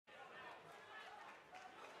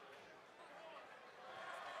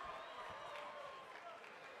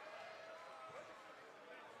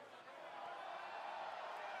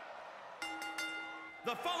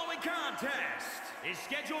The following contest is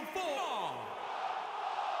scheduled for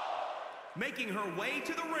making her way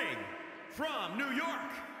to the ring from New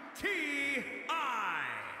York, Taya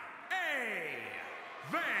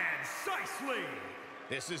Valkyrie.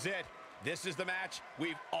 This is it. This is the match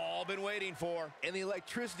we've all been waiting for. And the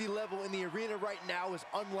electricity level in the arena right now is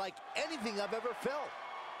unlike anything I've ever felt.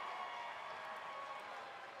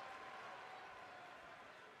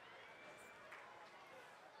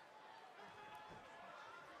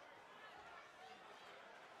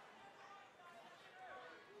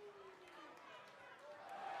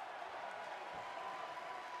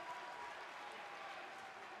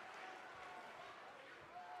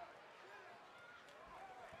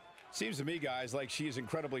 Seems to me, guys, like she is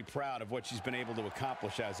incredibly proud of what she's been able to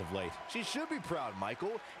accomplish as of late. She should be proud,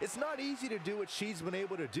 Michael. It's not easy to do what she's been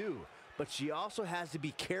able to do, but she also has to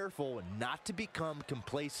be careful not to become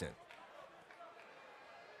complacent.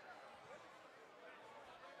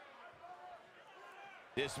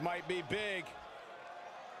 This might be big.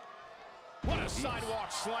 What a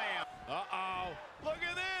sidewalk slam. Uh-oh. Look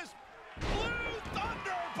at this. Blue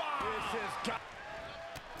Thunder Bomb. This is got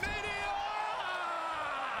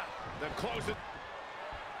the closing.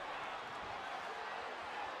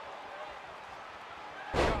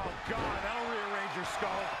 Oh, God, that'll rearrange your skull.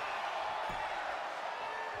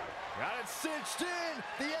 Got it cinched in.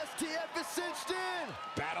 The STF is cinched in.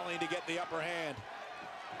 Battling to get the upper hand.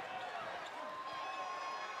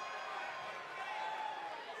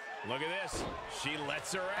 Look at this. She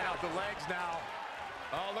lets her out. The legs now.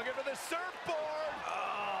 Oh, looking for the surfboard.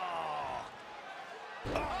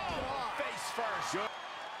 Oh, face first. Good.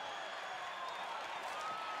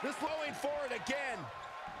 This going for it again.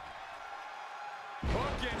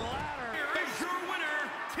 Hook and ladder. Here is your winner,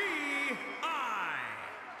 Taya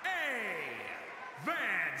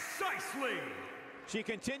Valkyrie. She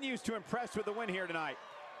continues to impress with the win here tonight.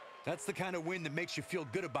 That's the kind of win that makes you feel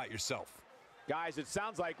good about yourself. Guys, it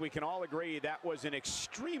sounds like we can all agree that was an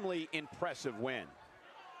extremely impressive win.